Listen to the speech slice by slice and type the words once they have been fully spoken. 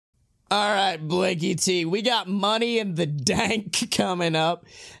All right, Blinky T, we got Money in the Dank coming up.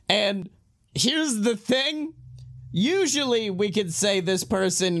 And here's the thing. Usually we could say this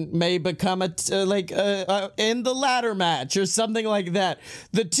person may become in the ladder match or something like that.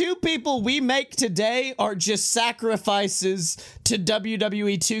 The two people we make today are just sacrifices to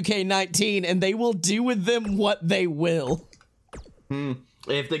WWE 2K19, and they will do with them what they will.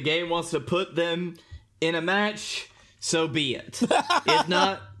 If the game wants to put them in a match, so be it. If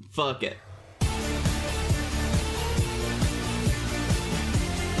not, fuck it.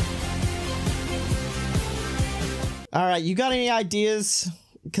 All right, you got any ideas?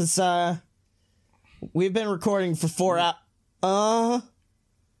 Because we've been recording for 4 hours.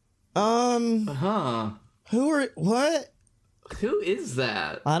 Who are what? Who is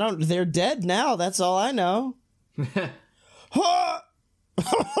that? I don't. They're dead now. That's all I know.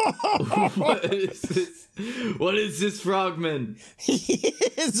 What is this? What is this frogman? He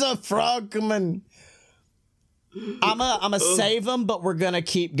is a frogman. I'm a save him, but we're gonna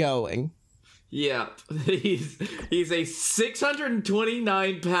keep going. Yeah, he's a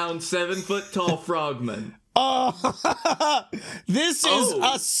 629-pound, 7-foot-tall frogman. Oh, this is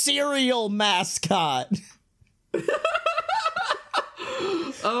a cereal mascot.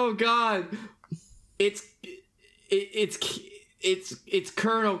 Oh God, it's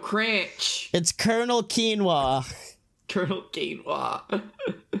Colonel Crunch. It's Colonel Quinoa. Colonel Quinoa.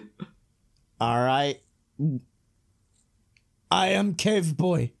 All right, I am Cave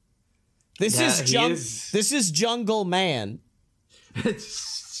Boy. This is Jungle Man.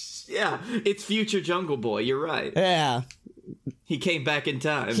 Yeah, it's future Jungle Boy. You're right. Yeah. He came back in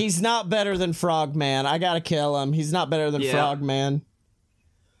time. He's not better than Frogman. I gotta kill him. He's not better than Frogman.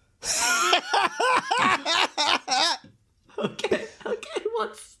 Okay,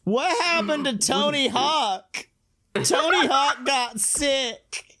 what happened to Tony Hawk? Tony Hawk got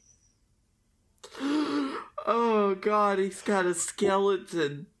sick. Oh God, he's got a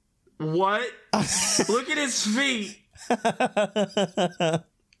skeleton. What? Look at his feet.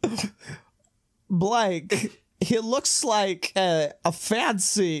 Blake, he looks like a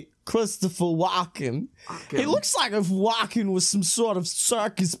fancy Christopher Walken. He looks like if Walken was some sort of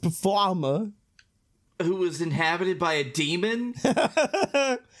circus performer. Who was inhabited by a demon?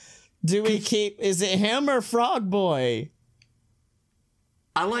 Is it him or Frog Boy?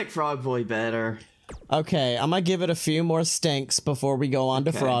 I like Frog Boy better. Okay, I'm gonna give it a few more stinks before we go on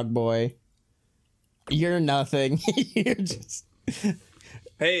to Frog Boy. You're nothing. You're just...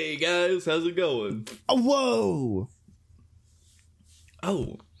 Hey guys, how's it going? Whoa!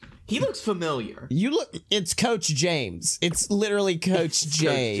 Oh, he looks familiar. It's Coach James. It's literally Coach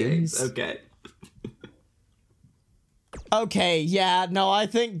James. Okay. Okay, yeah, no, I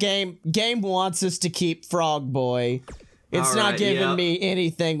think Game wants us to keep Frog Boy. It's not giving me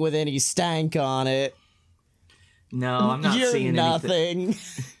anything with any stank on it. No, I'm not seeing nothing.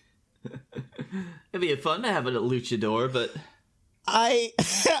 It'd be fun to have a luchador, but...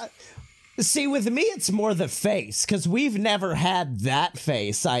 See, with me, it's more the face, because we've never had that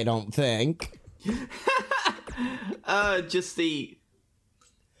face, I don't think. Just the...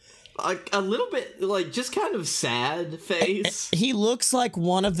 a little bit, like, just kind of sad face. He looks like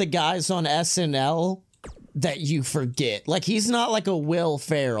one of the guys on SNL that you forget. Like, he's not like a Will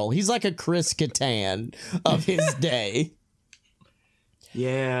Ferrell. He's like a Chris Kattan of his day.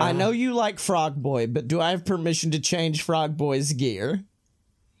 Yeah. I know you like Frog Boy, but do I have permission to change Frog Boy's gear?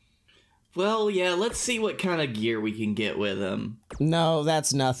 Well, yeah, let's see what kind of gear we can get with him. No,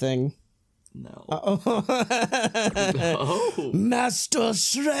 that's nothing. No. Oh. Master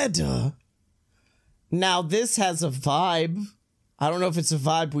Shredder. Now, this has a vibe. I don't know if it's a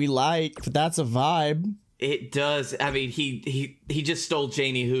vibe we like, but that's a vibe. It does. I mean, he just stole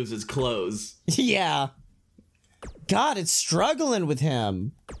Janie Hooves' clothes. Yeah. God, it's struggling with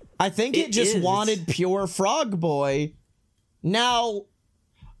him. I think it just wanted pure Frog Boy. Now...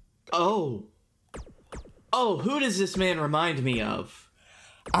 Oh, who does this man remind me of?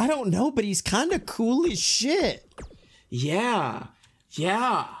 I don't know, but he's kind of cool as shit. Yeah.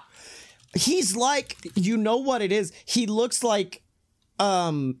 He's like, you know what it is? He looks like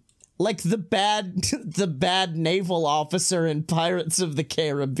the bad naval officer in Pirates of the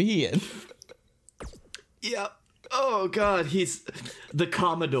Caribbean. Yeah. Oh God, he's the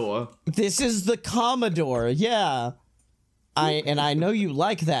Commodore. This is the Commodore, yeah. I know you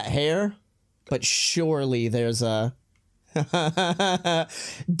like that hair, but surely there's a...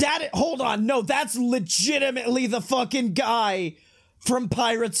 Hold on, no, that's legitimately the fucking guy from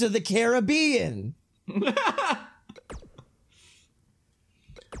Pirates of the Caribbean.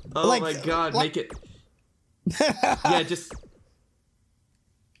 Oh my God, make it... Yeah, just...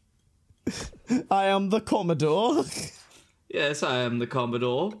 I am the Commodore. Yes, I am the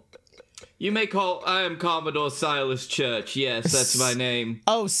Commodore. You may call... I am Commodore Silas Church. Yes, that's my name.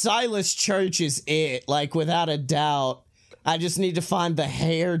 Oh, Silas Church is it, like, without a doubt. I just need to find the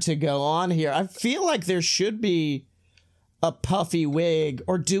hair to go on here. I feel like there should be a puffy wig,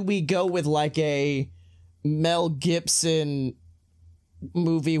 or do we go with, like, a Mel Gibson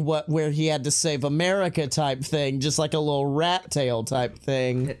movie where he had to save America type thing, just like a little rat tail type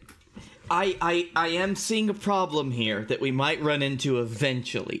thing? I am seeing a problem here that we might run into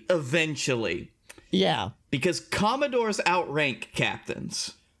eventually. Eventually. Yeah. Because Commodores outrank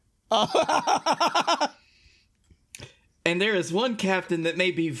captains. And there is one captain that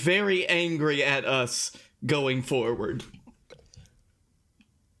may be very angry at us going forward.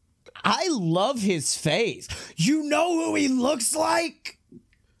 I love his face. You know who he looks like?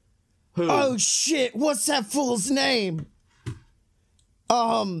 Who? Oh shit, what's that fool's name?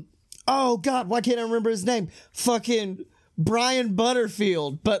 Oh god, why can't I remember his name? Fucking Brian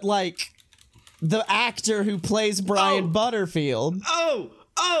Butterfield, but like the actor who plays Brian Butterfield.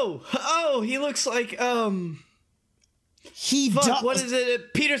 He looks like, He fuck, does. what is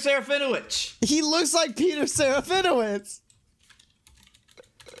it? Peter Serafinowicz. He looks like Peter Serafinowicz.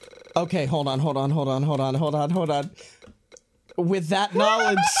 Okay, hold on. With that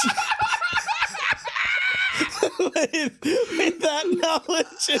knowledge... with that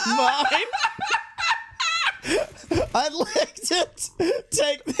knowledge in mind, I'd like to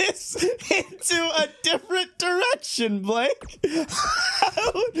take this into a different direction, Blake. Why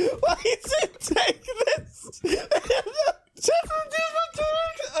does it take this in a different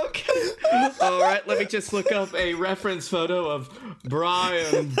direction? Okay. All right, let me just look up a reference photo of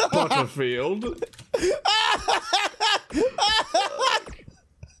Brian Butterfield.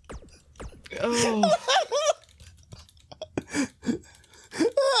 Oh.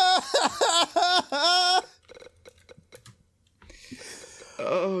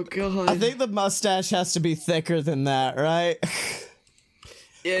 Oh god. I think the mustache has to be thicker than that, right?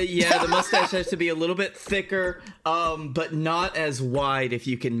 Yeah, the mustache has to be a little bit thicker, but not as wide if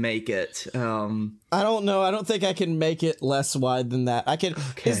you can make it. I don't know. I don't think I can make it less wide than that. I can.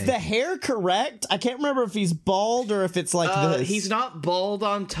 Okay. Is the hair correct? I can't remember if he's bald or if it's like this. He's not bald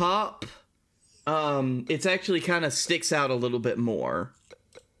on top. It's actually kind of sticks out a little bit more.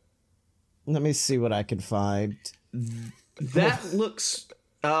 Let me see what I can find. That looks...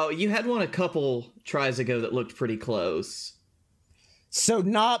 Oh, you had one a couple tries ago that looked pretty close. So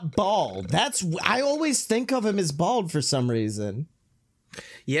not bald. That's... I always think of him as bald for some reason.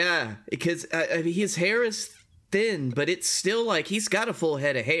 Yeah, because I mean, his hair is thin, but it's still like he's got a full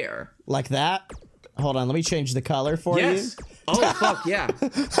head of hair. Like that? Hold on, let me change the color for Yes. you. Oh, fuck, yeah.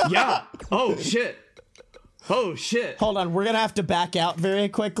 Yeah. Oh, shit. Oh, shit. Hold on, we're gonna have to back out very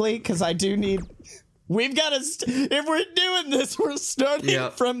quickly, because I do need... We've got to... If we're doing this, we're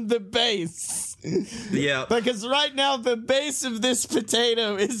starting from the base. Yeah. Because right now, the base of this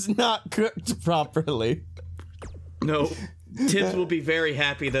potato is not cooked properly. No. Tips will be very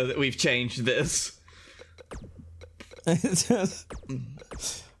happy, though, that we've changed this.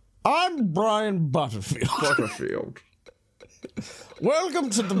 I'm Brian Butterfield.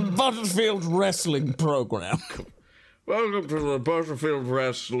 Welcome to the Butterfield Wrestling Program. Welcome to the Butterfield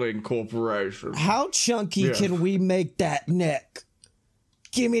Wrestling Corporation. How chunky can we make that neck?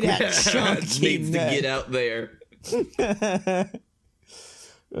 Give me that chunky needs neck. to get out there.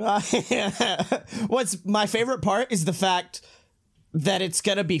 What's my favorite part is the fact that it's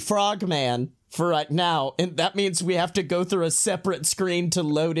gonna be Frogman for right now, and that means we have to go through a separate screen to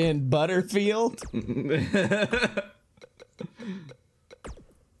load in Butterfield.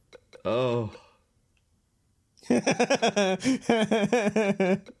 Oh.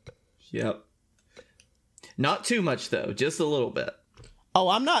 Yep. Not too much, though. Just a little bit. Oh,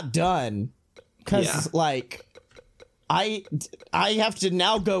 I'm not done. Because, like, I have to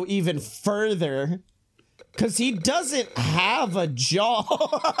now go even further. Because he doesn't have a jaw.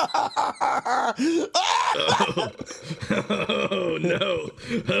 Oh, no.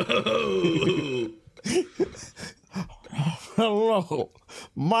 Oh. Hello,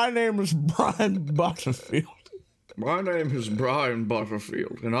 my name is Brian Butterfield. My name is Brian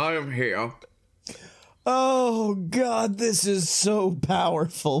Butterfield, and I am here. Oh, God, this is so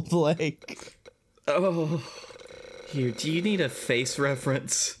powerful, Blake. Oh. Here, do you need a face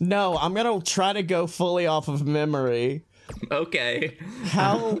reference? No, I'm gonna try to go fully off of memory. Okay.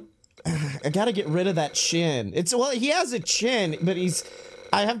 How... I gotta get rid of that chin. Well, he has a chin, but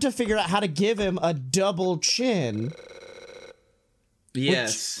I have to figure out how to give him a double chin.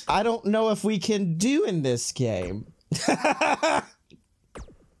 Yes. Which I don't know if we can do in this game.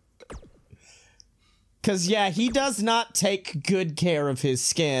 Because, yeah, he does not take good care of his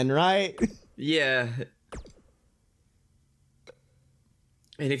skin, right? Yeah.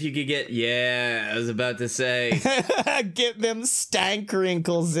 And if you could get... Yeah, I was about to say. Get them stank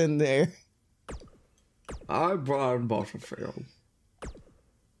wrinkles in there. I'm Brian Butterfield.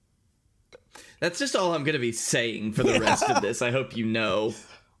 That's just all I'm going to be saying for the rest of this. I hope you know.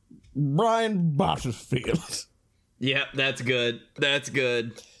 Brian Butterfield. Yep, that's good. That's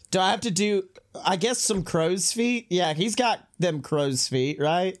good. Do I have to do, I guess, some crow's feet? Yeah, he's got them crow's feet,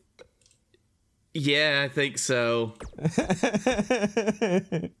 right? Yeah, I think so.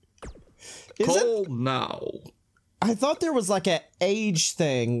 Cold now. I thought there was like an age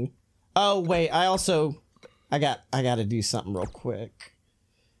thing. Oh, wait, I got to do something real quick.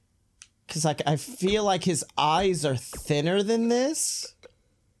 Because like, I feel like his eyes are thinner than this.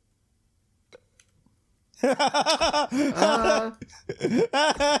 Yeah,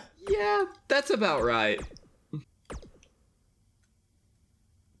 that's about right.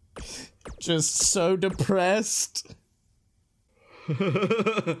 Just so depressed.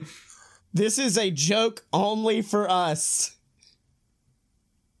 This is a joke only for us.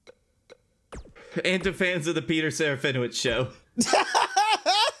 And to fans of the Peter Serafinowicz show.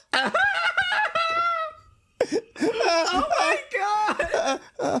 Oh my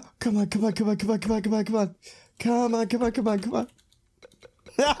god! Come on.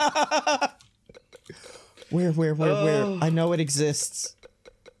 Where? I know it exists.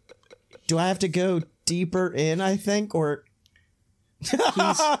 Do I have to go deeper in, I think, or...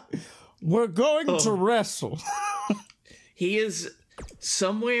 We're going to wrestle. He is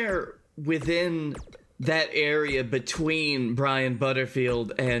somewhere within that area between Brian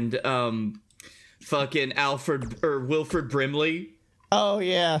Butterfield and, fucking Alfred, or Wilford Brimley. Oh,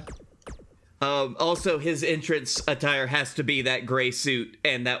 yeah. Also, his entrance attire has to be that gray suit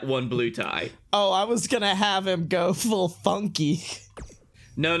and that one blue tie. Oh, I was gonna have him go full funky.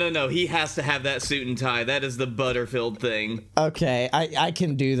 No. He has to have that suit and tie. That is the Butterfield thing. Okay, I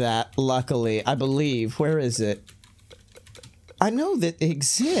can do that, luckily. I believe. Where is it? I know that it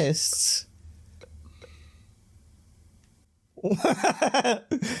exists.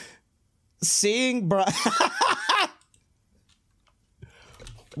 Seeing Brian...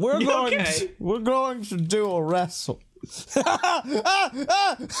 We're going to do a wrestle. Can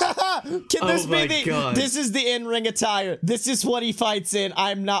this be the... God. This is the in-ring attire. This is what he fights in.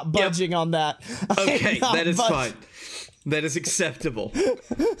 I'm not budging on that. Okay, that is fine. That is acceptable. Oh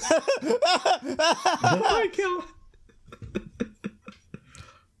my god.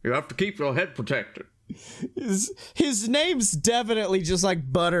 You have to keep your head protected. His name's definitely just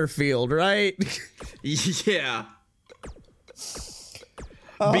like Butterfield, right? Yeah.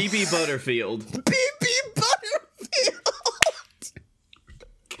 BB Butterfield. BB Butterfield!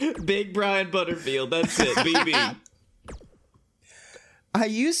 Big Brian Butterfield, that's it, BB.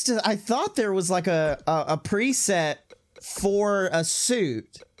 I thought there was like a preset for a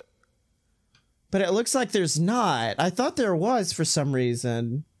suit. But it looks like there's not. I thought there was for some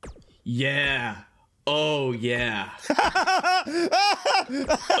reason. Yeah. Oh, yeah.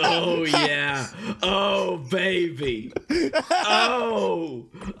 Oh, yeah. Oh, baby. Oh,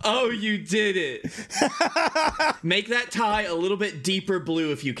 you did it. Make that tie a little bit deeper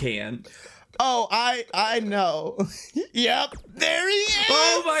blue if you can. Oh, I know. Yep, there he is.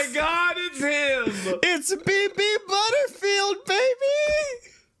 Oh, my God, it's him. It's BB Butterfield,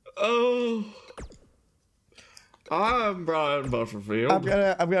 baby. Oh. I'm Brian Butterfield. I'm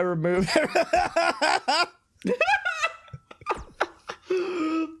gonna remove it.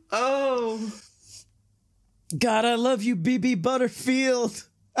 Oh. God, I love you, BB Butterfield.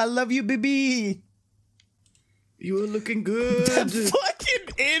 I love you, BB. You are looking good. That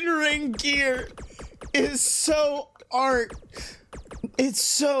fucking in-ring gear is so art. It's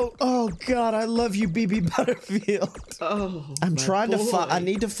so... Oh, God, I love you, BB Butterfield. Oh, I'm trying to boy. find... I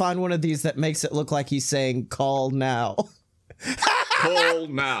need to find one of these that makes it look like he's saying, call now. Call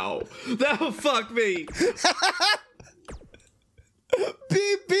now. That'll fuck me.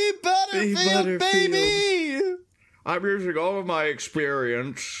 BB Butterfield, baby! I'm using all of my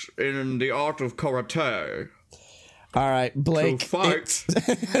experience in the art of karate. All right, Blake. To fight.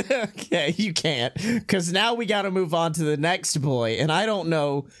 Okay, you can't. Because now we got to move on to the next boy. And I don't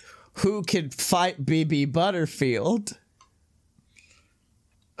know who could fight BB Butterfield.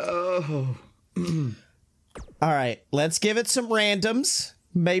 Oh. All right, let's give it some randoms.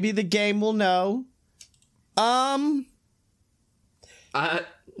 Maybe the game will know. No.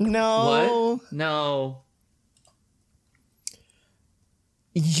 What? No.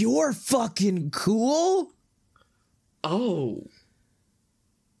 You're fucking cool? Oh.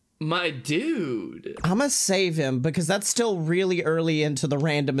 My dude. I'm gonna save him because that's still really early into the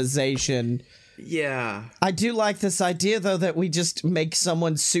randomization. Yeah. I do like this idea, though, that we just make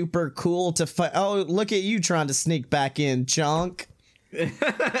someone super cool to fight. Oh, look at you trying to sneak back in, chunk. We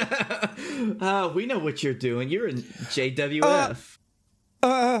know what you're doing. You're in JWF.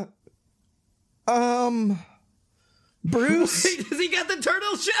 Bruce? Wait, has he got the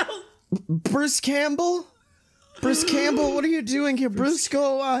turtle shell? Bruce Campbell? Bruce Campbell, what are you doing here? Bruce,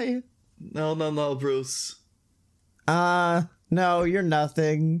 go away. No, Bruce. No, you're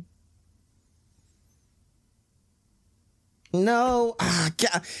nothing. No.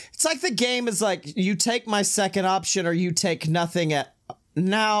 God. It's like the game is like, you take my second option or you take nothing at...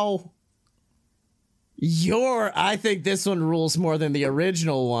 Now... I think this one rules more than the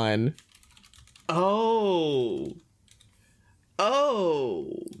original one. Oh.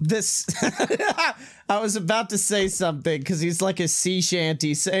 This... I was about to say something because he's like a sea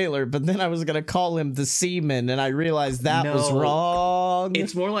shanty sailor, but then I was going to call him the seaman, and I realized that was wrong.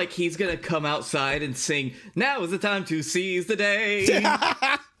 It's more like he's going to come outside and sing, "Now is the time to seize the day."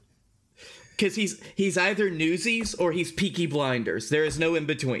 Because he's either Newsies or he's Peaky Blinders. There is no in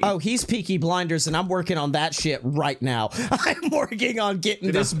between. Oh, he's Peaky Blinders, and I'm working on that shit right now. I'm working on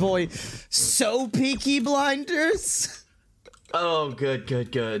getting this boy so Peaky Blinders. Oh,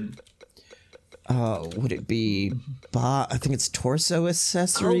 good. Oh, would it be... I think it's torso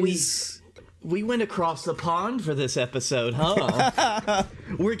accessories. Oh, we went across the pond for this episode, huh?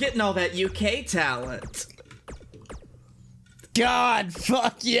 We're getting all that UK talent. God,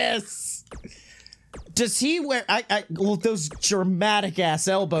 fuck yes. Does he wear... well, those dramatic ass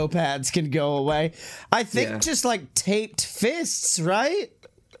elbow pads can go away. I think just like taped fists, right?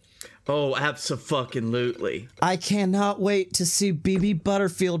 Oh, abso-fucking-lutely. I cannot wait to see BB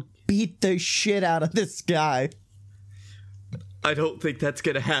Butterfield beat the shit out of this guy. I don't think that's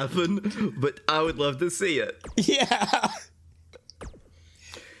gonna happen, but I would love to see it. Yeah.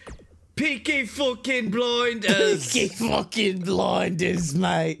 Peaky fucking Blinders. Peaky fucking Blinders,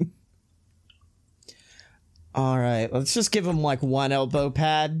 mate. Alright, let's just give him like one elbow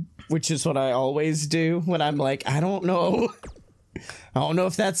pad, which is what I always do when I'm like, I don't know. I don't know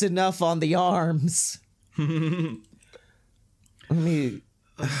if that's enough on the arms. I'm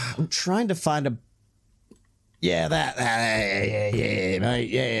trying to find a... Yeah, that. Yeah, mate,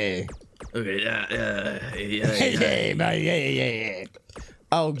 yeah. Okay, Yeah, mate, yeah.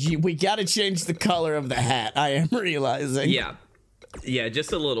 Oh, we gotta change the color of the hat, I am realizing. Yeah,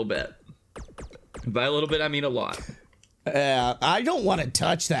 just a little bit. By a little bit, I mean a lot. I don't want to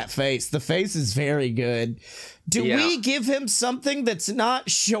touch that face. The face is very good. Do we give him something that's not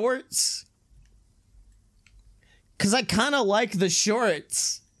shorts? Because I kind of like the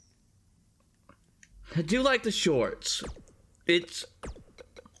shorts. I do like the shorts. It's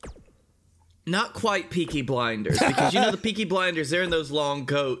not quite Peaky Blinders, because you know the Peaky Blinders, they're in those long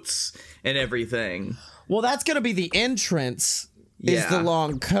coats and everything. Well, that's going to be the entrance, is the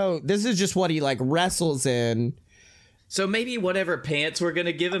long coat. This is just what he, like, wrestles in. So maybe whatever pants we're going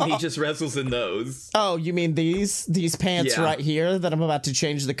to give him, he just wrestles in those. Oh, you mean these pants right here that I'm about to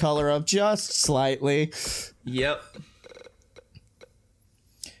change the color of just slightly? Yep.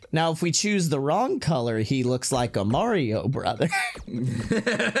 Now, if we choose the wrong color, he looks like a Mario brother.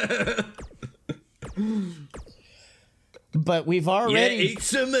 But we've already... Yeah,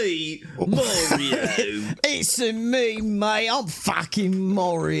 it's a me, Mario. It's a me, mate. I'm fucking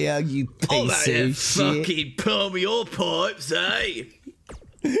Mario, you piece of shit. Fucking palm your pipes, eh?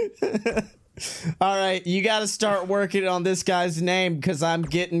 All right, you got to start working on this guy's name because I'm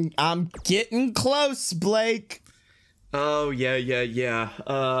getting close, Blake. Oh yeah.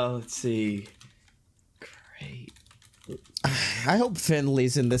 Let's see. Great. I hope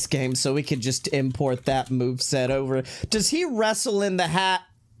Finley's in this game so we could just import that moveset over. Does he wrestle in the hat?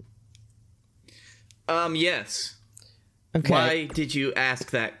 Yes. Okay. Why did you ask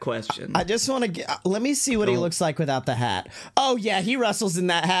that question? I just want to let me see what he looks like without the hat. Oh yeah, he wrestles in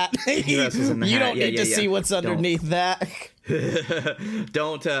that hat. He wrestles in the hat. You don't need to see what's underneath that.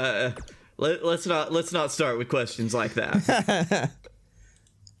 Don't let's not start with questions like that.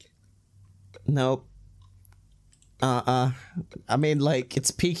 Nope. I mean, like,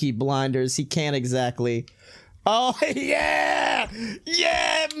 it's Peaky Blinders. He can't exactly... Oh, yeah!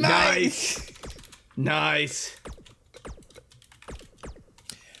 Yeah, mate! Nice.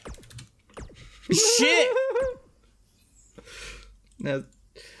 Shit! Now,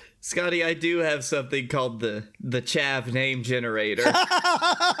 Scotty, I do have something called the Chav name generator.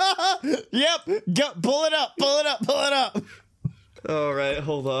 Yep! Pull it up! All right,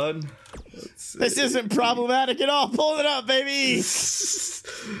 hold on. This isn't problematic at all. Pull it up, baby.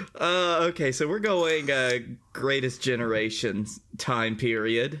 Okay, so we're going greatest generations time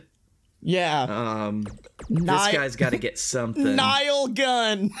period. Yeah. This guy's got to get something. Nile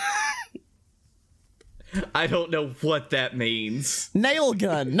gun. I don't know what that means. Nail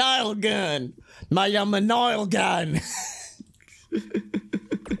gun. Nile gun. I'm a Nile gun.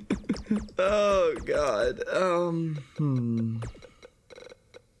 Oh God.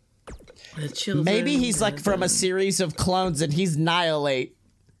 Maybe he's like from a series of clones and he's Annihilate.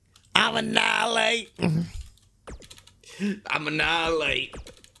 I'm Annihilate. I'm Annihilate.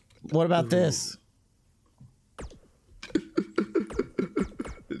 What about this?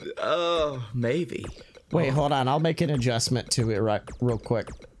 Oh, maybe. Wait, hold on. I'll make an adjustment to it real quick.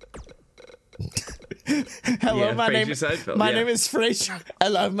 Hello, Yeah, my name is Frasier.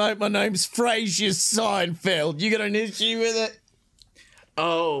 Hello, mate. My name's Frasier Seinfeld. You got an issue with it?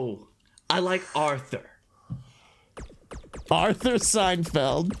 Oh, I like Arthur. Arthur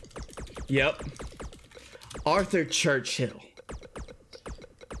Seinfeld. Yep. Arthur Churchill.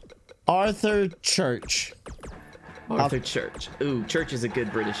 Arthur Church. Arthur Church. Ooh, Church is a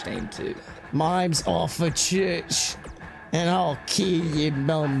good British name too. Mine's Arthur Church, and I'll kill you,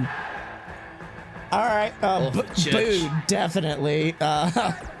 mum. All right, boo, definitely.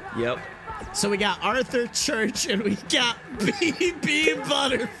 Yep. So we got Arthur Church and we got B.B.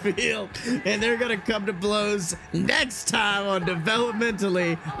 Butterfield, and they're gonna come to blows next time on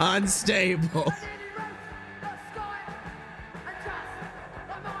Developmentally Unstable.